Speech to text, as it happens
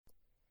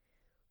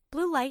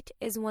Blue light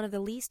is one of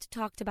the least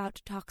talked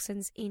about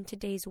toxins in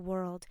today's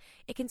world.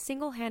 It can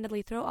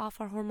single-handedly throw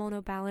off our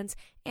hormonal balance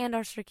and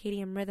our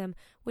circadian rhythm,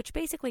 which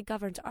basically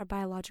governs our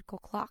biological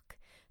clock.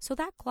 So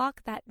that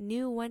clock that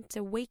knew when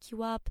to wake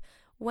you up,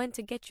 when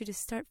to get you to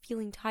start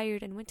feeling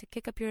tired, and when to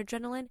kick up your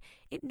adrenaline,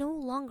 it no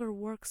longer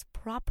works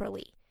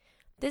properly.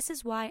 This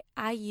is why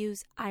I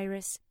use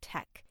Iris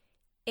Tech.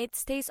 It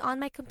stays on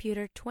my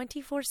computer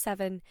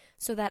 24/7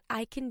 so that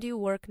I can do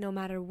work no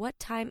matter what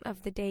time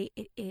of the day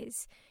it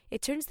is.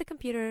 It turns the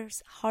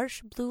computer's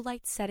harsh blue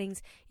light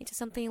settings into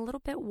something a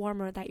little bit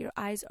warmer that your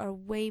eyes are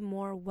way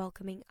more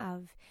welcoming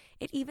of.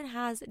 It even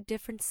has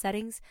different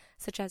settings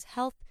such as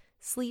health,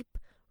 sleep,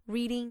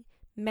 reading,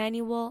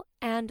 manual,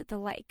 and the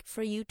like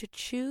for you to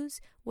choose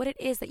what it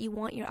is that you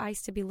want your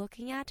eyes to be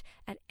looking at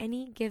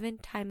any given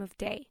time of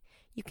day.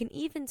 You can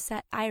even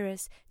set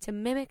Iris to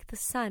mimic the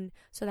sun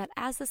so that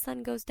as the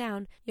sun goes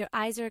down, your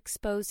eyes are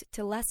exposed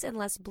to less and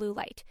less blue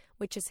light,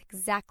 which is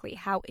exactly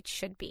how it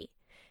should be.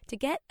 To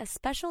get a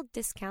special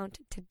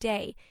discount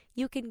today,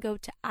 you can go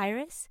to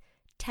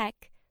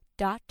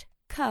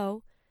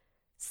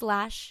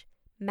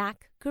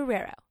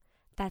iristech.co/MacGuerrero.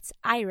 That's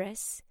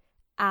Iris,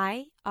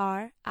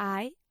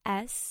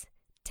 IRIS,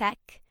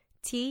 tech,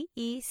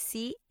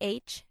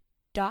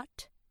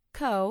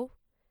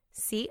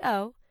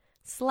 TECH.co/MacGuerrero,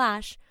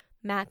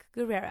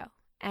 MacGuerrero,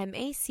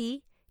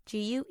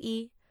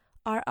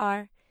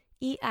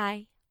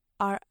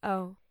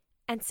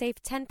 and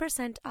save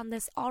 10% on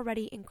this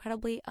already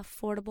incredibly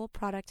affordable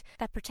product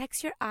that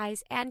protects your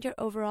eyes and your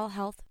overall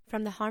health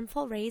from the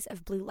harmful rays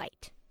of blue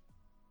light.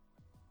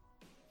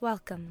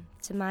 Welcome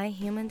to my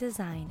human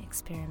design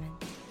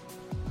experiment.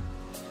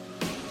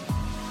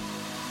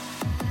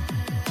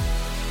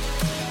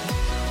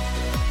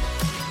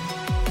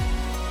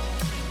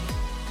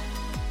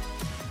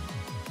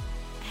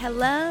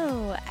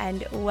 Hello,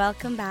 and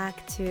welcome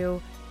back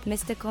to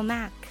Mystical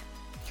Mac.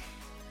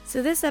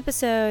 So this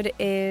episode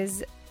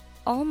is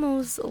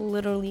almost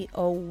literally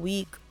a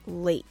week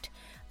late,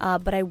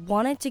 but I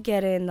wanted to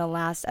get in the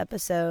last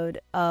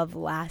episode of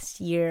last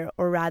year,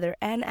 or rather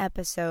an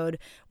episode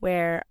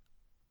where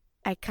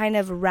I kind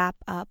of wrap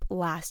up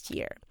last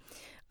year.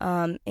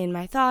 In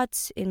my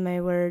thoughts, in my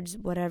words,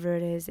 whatever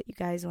it is that you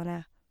guys want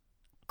to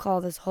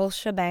call this whole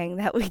shebang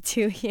that we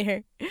do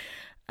here.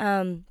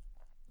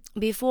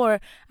 Before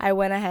I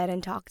went ahead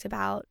and talked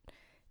about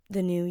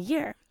the new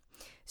year.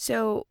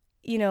 So,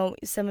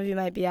 some of you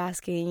might be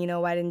asking,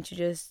 why didn't you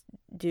just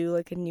do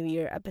like a New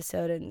Year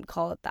episode and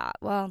call it that?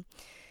 Well,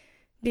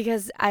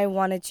 because I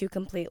wanted to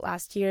complete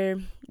last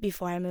year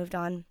before I moved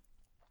on.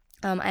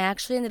 I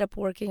actually ended up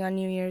working on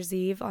New Year's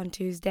Eve on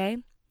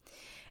Tuesday,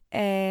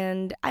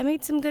 and I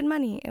made some good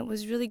money. It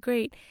was really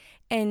great.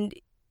 And,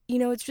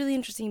 it's really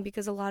interesting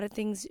because a lot of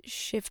things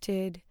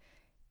shifted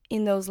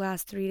in those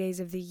last 3 days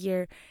of the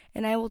year,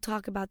 and I will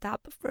talk about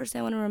that. But first,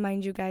 I want to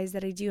remind you guys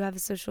that I do have a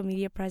social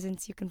media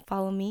presence. You can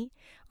follow me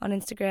on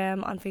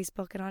Instagram, on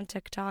Facebook, and on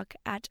TikTok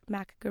at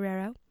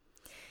MacGuerrero.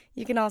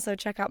 You can also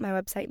check out my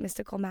website,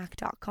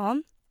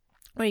 mysticalmac.com,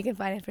 where you can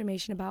find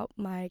information about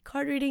my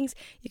card readings.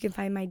 You can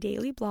find my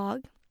daily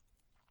blog,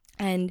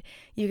 and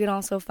you can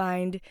also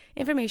find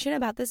information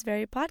about this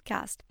very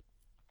podcast.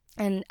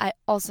 And I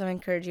also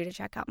encourage you to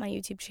check out my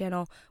YouTube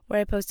channel,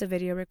 where I post a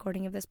video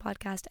recording of this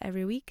podcast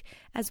every week,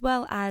 as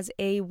well as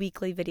a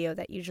weekly video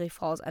that usually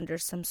falls under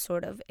some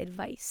sort of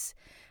advice.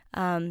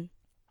 So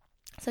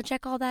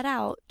check all that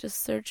out.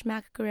 Just search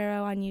Mac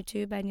Guerrero on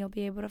YouTube and you'll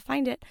be able to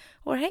find it.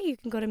 Or hey, you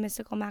can go to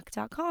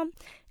mysticalmac.com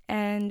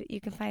and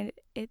you can find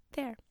it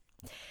there.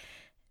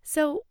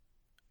 So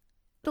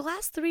the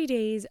last 3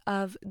 days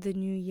of the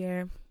new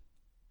year,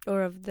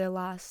 or of the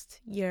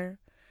last year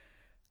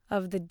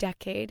of the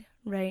decade,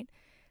 right?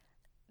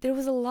 There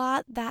was a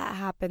lot that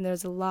happened.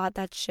 There's a lot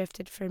that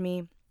shifted for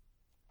me.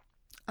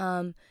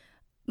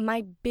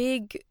 My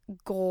big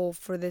goal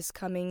for this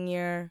coming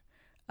year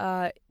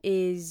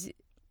is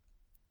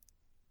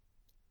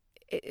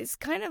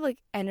kind of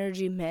like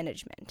energy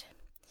management.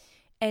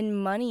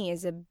 And money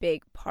is a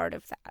big part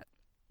of that.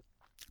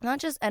 Not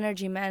just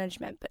energy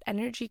management, but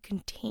energy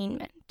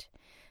containment.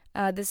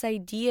 This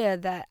idea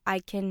that I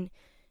can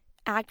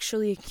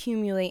actually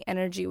accumulate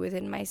energy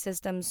within my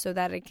system so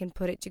that I can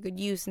put it to good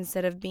use,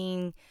 instead of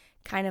being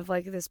kind of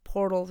like this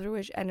portal through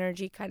which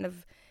energy kind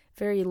of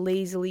very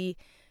lazily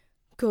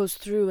goes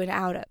through and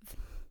out of.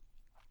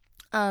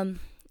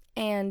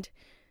 And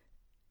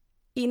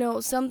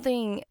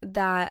something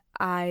that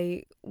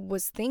I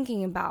was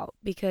thinking about,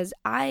 because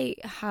I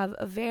have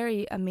a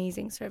very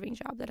amazing serving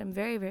job that I'm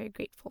very, very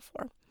grateful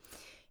for.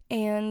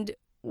 And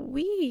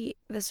we,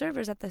 the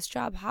servers at this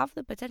job, have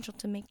the potential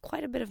to make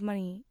quite a bit of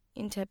money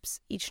in tips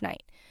each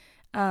night,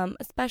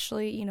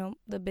 especially,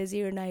 the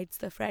busier nights,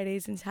 the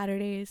Fridays and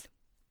Saturdays.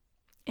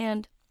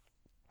 And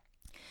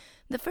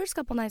the first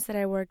couple nights that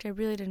I worked, I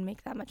really didn't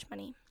make that much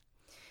money.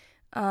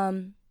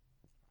 And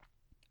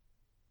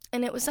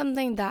it was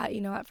something that,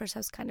 at first I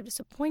was kind of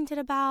disappointed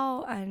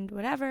about and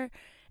whatever.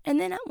 And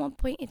then at one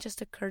point, it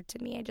just occurred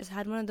to me. I just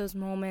had one of those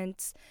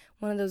moments,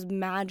 one of those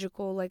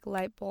magical, like,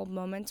 light bulb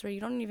moments where you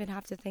don't even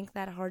have to think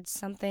that hard.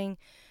 Something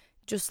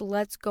just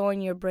lets go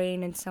in your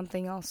brain and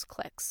something else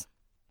clicks.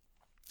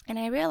 And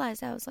I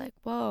realized, I was like,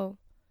 whoa,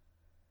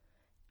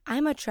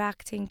 I'm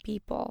attracting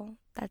people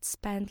that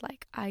spend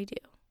like I do.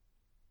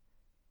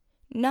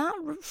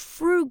 Not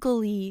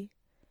frugally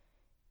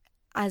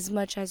as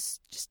much as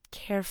just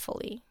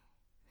carefully.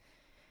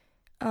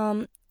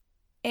 And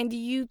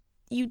you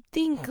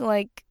think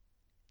like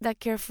that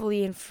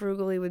carefully and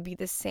frugally would be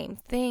the same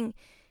thing.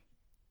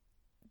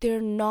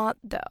 They're not,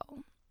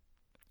 though.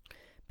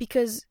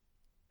 Because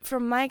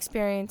from my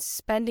experience,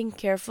 spending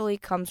carefully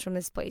comes from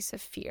this place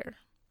of fear.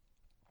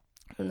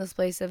 From this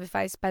place of, if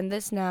I spend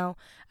this now,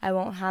 I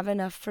won't have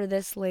enough for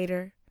this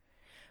later.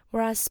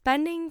 Whereas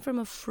spending from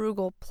a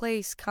frugal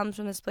place comes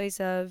from this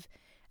place of,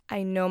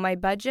 I know my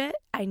budget,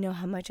 I know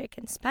how much I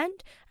can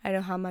spend, I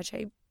know how much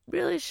I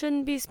really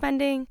shouldn't be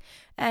spending,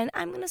 and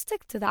I'm going to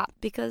stick to that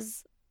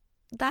because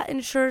that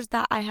ensures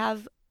that I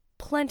have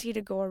plenty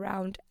to go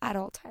around at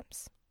all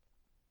times.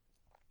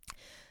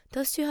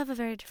 Those two have a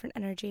very different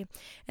energy.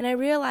 And I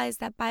realized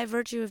that by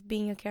virtue of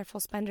being a careful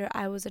spender,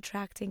 I was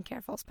attracting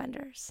careful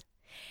spenders.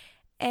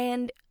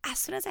 And as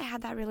soon as I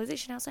had that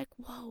realization, I was like,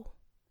 whoa.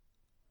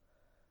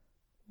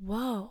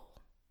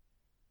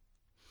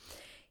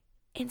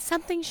 And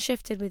something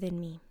shifted within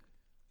me.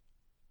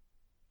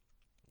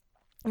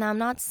 Now, I'm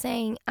not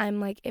saying I'm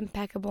like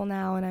impeccable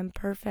now and I'm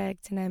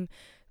perfect and I'm,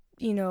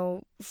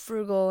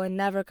 frugal and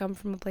never come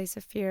from a place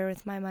of fear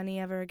with my money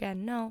ever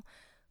again. No,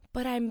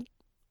 but I'm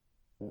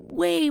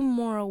way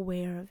more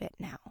aware of it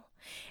now.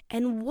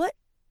 And what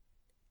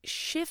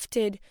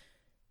shifted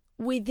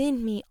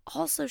within me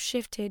also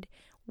shifted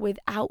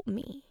without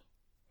me.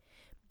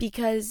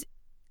 Because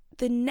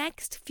the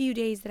next few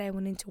days that I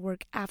went into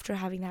work after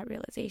having that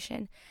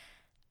realization,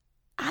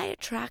 I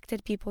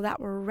attracted people that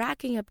were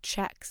racking up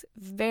checks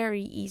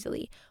very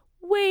easily,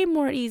 way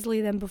more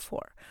easily than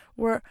before.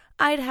 Where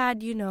I'd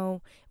had, where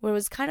it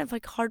was kind of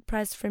like hard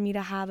pressed for me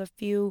to have a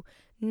few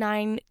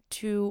 $9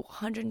 to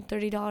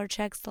 $130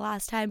 checks the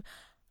last time.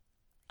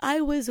 I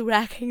was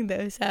racking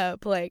those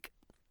up like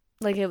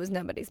it was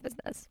nobody's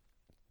business.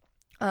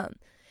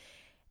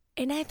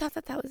 And I thought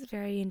that was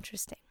very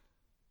interesting.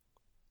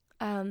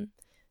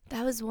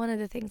 That was one of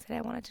the things that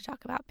I wanted to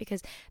talk about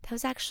because that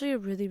was actually a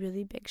really,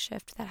 really big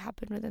shift that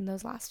happened within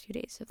those last few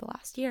days of the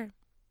last year.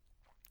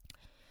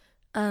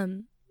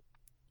 And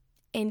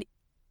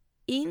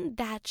in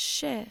that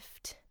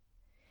shift,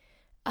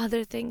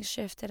 other things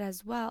shifted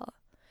as well.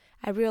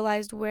 I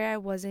realized where I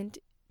wasn't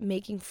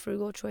making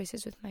frugal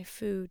choices with my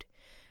food,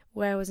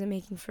 where I wasn't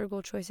making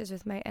frugal choices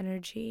with my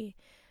energy.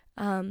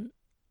 And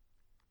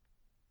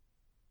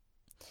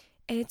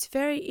it's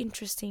very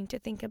interesting to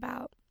think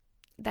about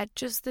that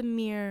just the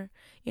mere,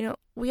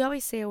 we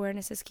always say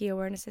awareness is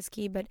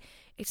key, but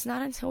it's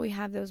not until we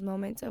have those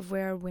moments of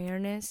where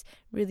awareness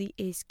really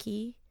is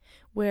key,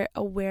 where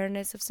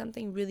awareness of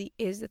something really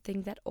is the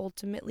thing that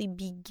ultimately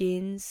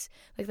begins,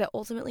 like that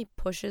ultimately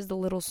pushes the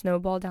little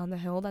snowball down the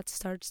hill that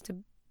starts to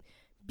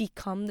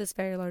become this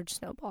very large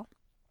snowball.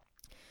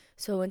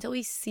 So until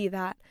we see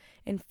that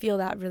and feel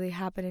that really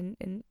happen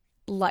in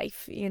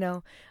life,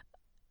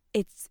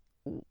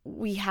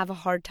 we have a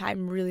hard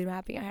time really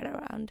wrapping our head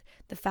around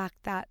the fact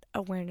that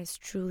awareness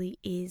truly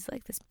is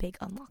like this big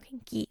unlocking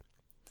key.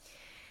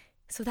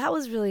 So that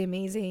was really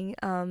amazing.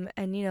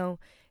 And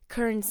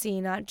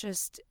currency, not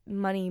just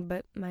money,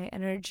 but my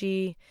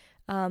energy,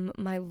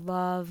 my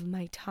love,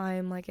 my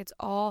time, like it's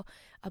all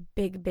a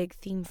big, big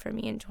theme for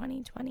me in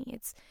 2020.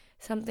 It's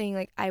something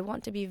like I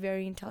want to be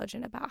very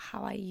intelligent about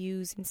how I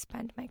use and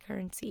spend my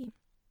currency.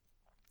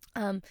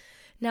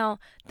 Now,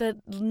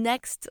 the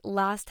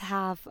last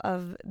half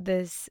of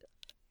this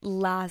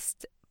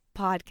last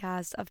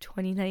podcast of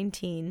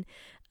 2019,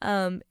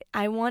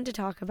 I want to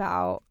talk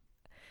about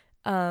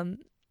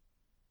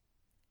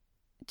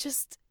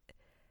just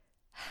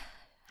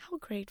how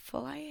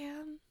grateful I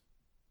am.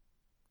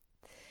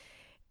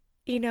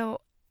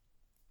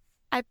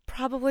 I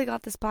probably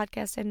got this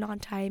podcast in on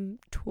time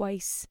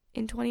twice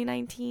in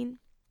 2019.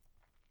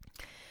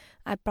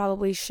 I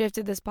probably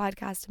shifted this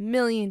podcast a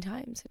million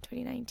times in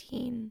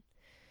 2019.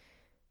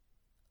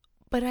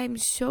 But I'm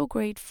so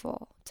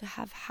grateful to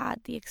have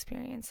had the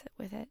experience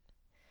with it.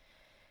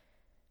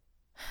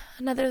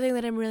 Another thing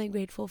that I'm really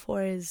grateful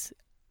for is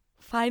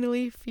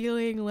finally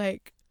feeling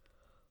like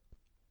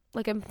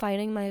I'm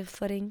finding my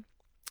footing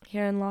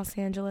here in Los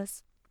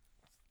Angeles.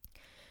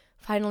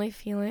 Finally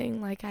feeling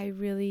like I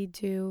really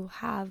do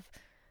have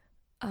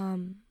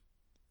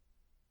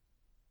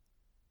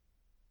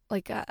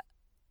like a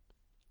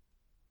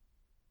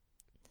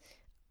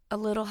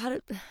little, for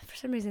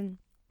some reason,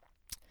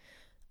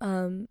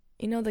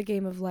 the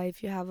game of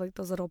life, you have like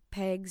those little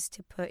pegs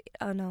to put,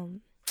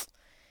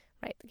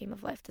 right, the game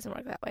of life doesn't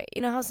work that way.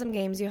 You know how some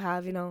games you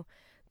have, the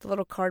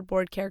little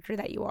cardboard character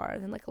that you are,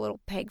 and then like a little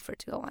peg for it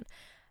to go on.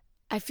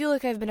 I feel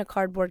like I've been a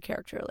cardboard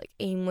character, like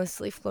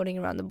aimlessly floating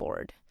around the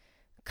board,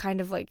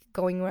 kind of like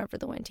going wherever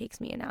the wind takes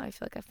me, and now I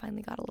feel like I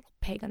finally got a little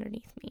peg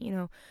underneath me,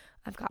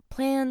 I've got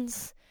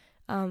plans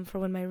for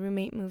when my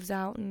roommate moves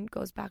out and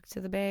goes back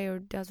to the Bay or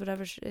does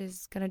whatever she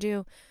is going to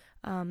do.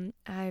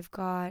 I've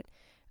got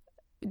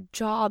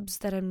jobs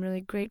that I'm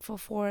really grateful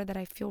for, that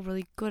I feel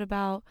really good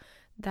about,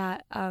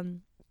 that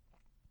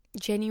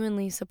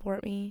genuinely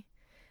support me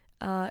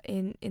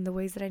in the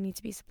ways that I need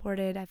to be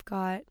supported. I've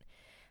got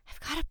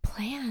a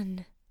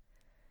plan.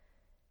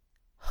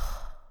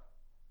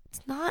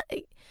 It's not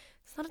a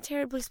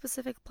terribly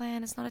specific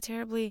plan. It's not a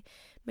terribly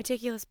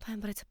meticulous plan,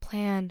 but it's a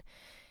plan.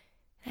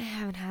 I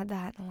haven't had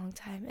that in a long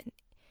time.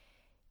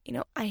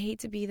 And, I hate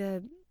to be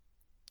that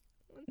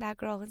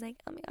girl who's like,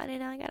 oh my God,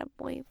 I got a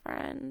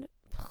boyfriend.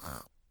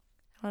 I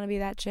want to be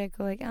that chick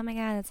who like, oh my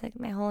God, it's like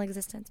my whole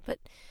existence. But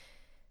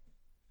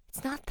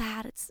it's not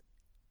that. It's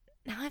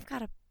now I've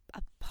got a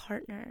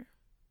partner.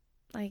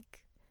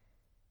 Like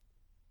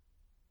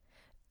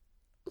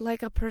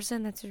a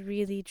person that's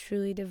really,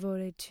 truly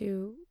devoted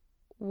to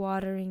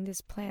watering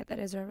this plant that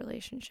is our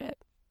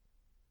relationship.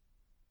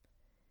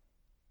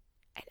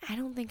 And I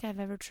don't think I've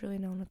ever truly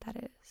known what that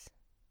is.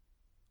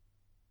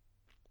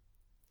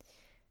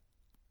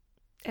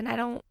 And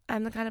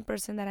I'm the kind of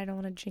person that I don't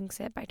want to jinx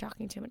it by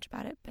talking too much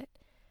about it, but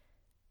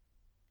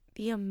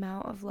the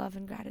amount of love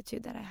and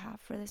gratitude that I have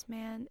for this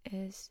man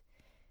is,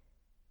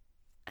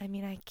 I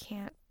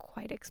can't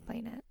quite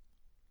explain it.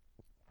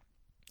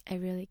 I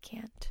really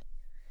can't.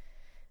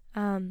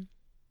 But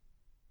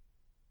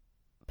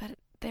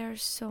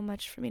there's so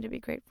much for me to be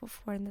grateful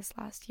for in this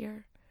last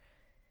year.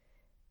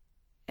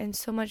 And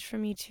so much for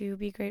me to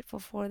be grateful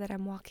for that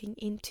I'm walking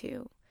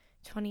into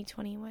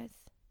 2020 with.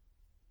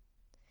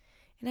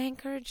 And I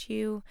encourage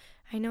you,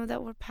 I know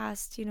that we're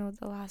past, the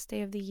last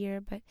day of the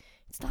year, but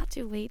it's not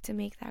too late to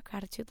make that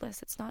gratitude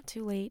list. It's not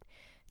too late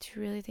to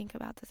really think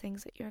about the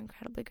things that you're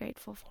incredibly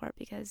grateful for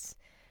because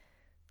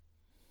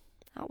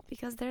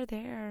they're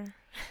there.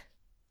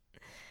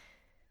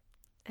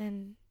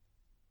 And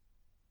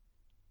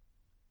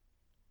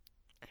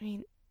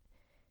we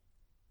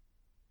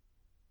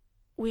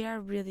are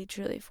really,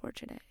 truly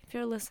fortunate. If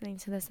you're listening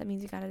to this, that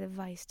means you got a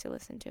device to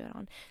listen to it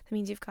on. That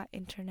means you've got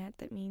internet.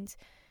 That means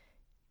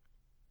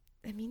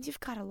you've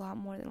got a lot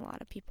more than a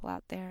lot of people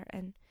out there.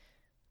 And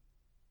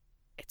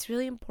it's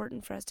really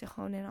important for us to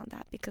hone in on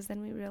that, because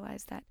then we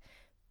realize that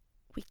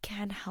we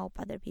can help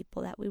other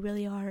people, that we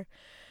really are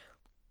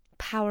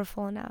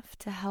powerful enough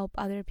to help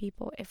other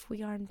people if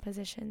we are in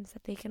positions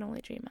that they can only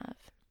dream of.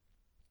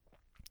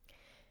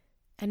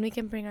 And we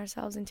can bring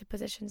ourselves into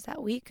positions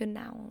that we could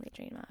now only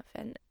dream of.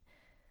 And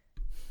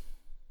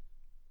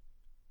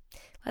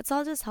let's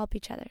all just help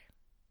each other.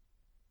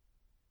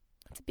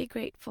 Let's be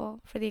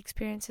grateful for the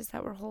experiences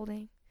that we're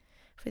holding,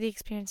 for the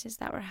experiences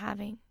that we're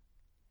having.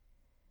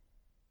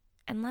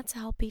 And let's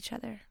help each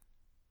other.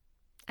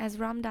 As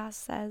Ram Dass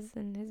says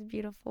in his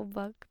beautiful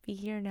book, Be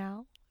Here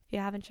Now. If you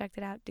haven't checked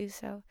it out, do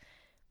so.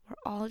 We're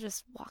all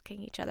just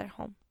walking each other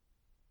home.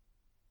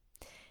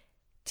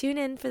 Tune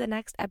in for the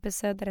next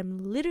episode that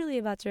I'm literally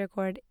about to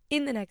record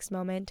in the next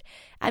moment.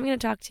 I'm going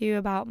to talk to you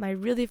about my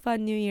really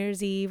fun New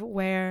Year's Eve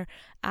where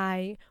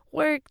I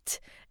worked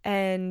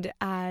and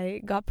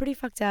I got pretty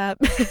fucked up.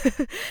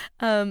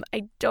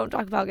 I don't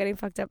talk about getting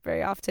fucked up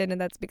very often, and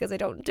that's because I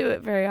don't do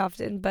it very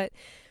often. But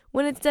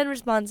when it's done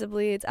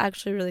responsibly, it's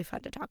actually really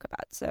fun to talk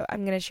about. So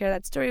I'm going to share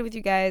that story with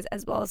you guys,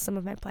 as well as some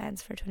of my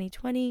plans for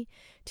 2020.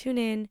 Tune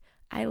in.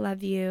 I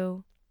love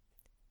you.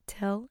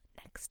 Till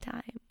next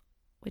time,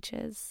 which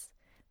is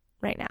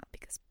right now,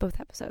 because both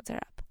episodes are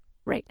up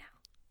right now.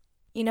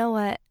 You know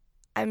what?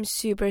 I'm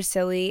super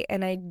silly,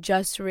 and I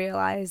just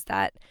realized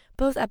that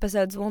both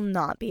episodes will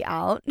not be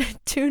out.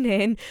 Tune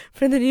in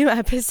for the new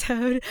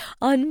episode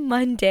on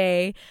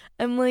Monday.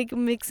 I'm like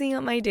mixing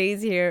up my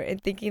days here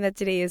and thinking that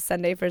today is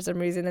Sunday for some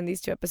reason, and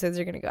these two episodes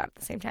are going to go out at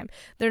the same time.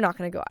 They're not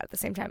going to go out at the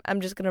same time.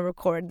 I'm just going to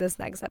record this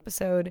next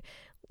episode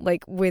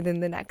like within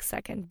the next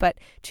second. But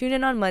tune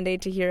in on Monday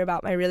to hear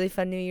about my really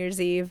fun New Year's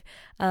Eve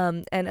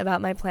and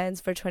about my plans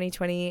for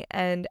 2020.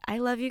 And I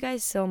love you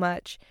guys so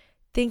much.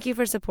 Thank you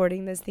for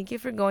supporting this. Thank you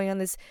for going on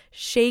this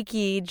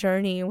shaky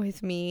journey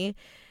with me.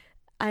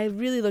 I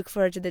really look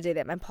forward to the day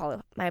that my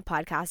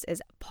podcast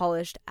is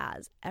polished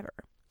as ever.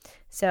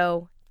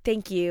 So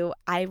thank you.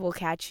 I will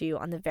catch you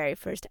on the very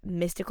first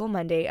Mystical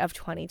Monday of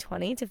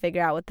 2020 to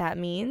figure out what that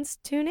means.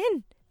 Tune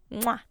in.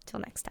 Mwah. Till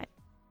next time.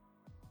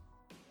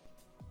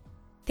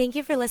 Thank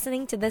you for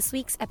listening to this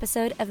week's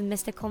episode of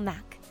Mystical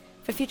Mac.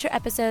 For future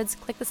episodes,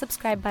 click the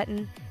subscribe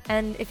button.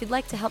 And if you'd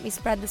like to help me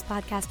spread this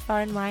podcast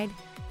far and wide,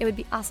 it would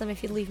be awesome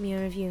if you'd leave me a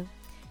review.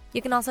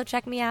 You can also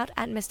check me out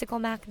at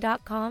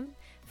mysticalmac.com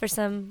for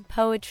some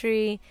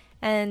poetry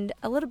and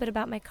a little bit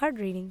about my card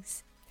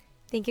readings.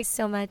 Thank you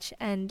so much,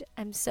 and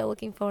I'm so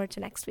looking forward to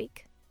next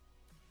week.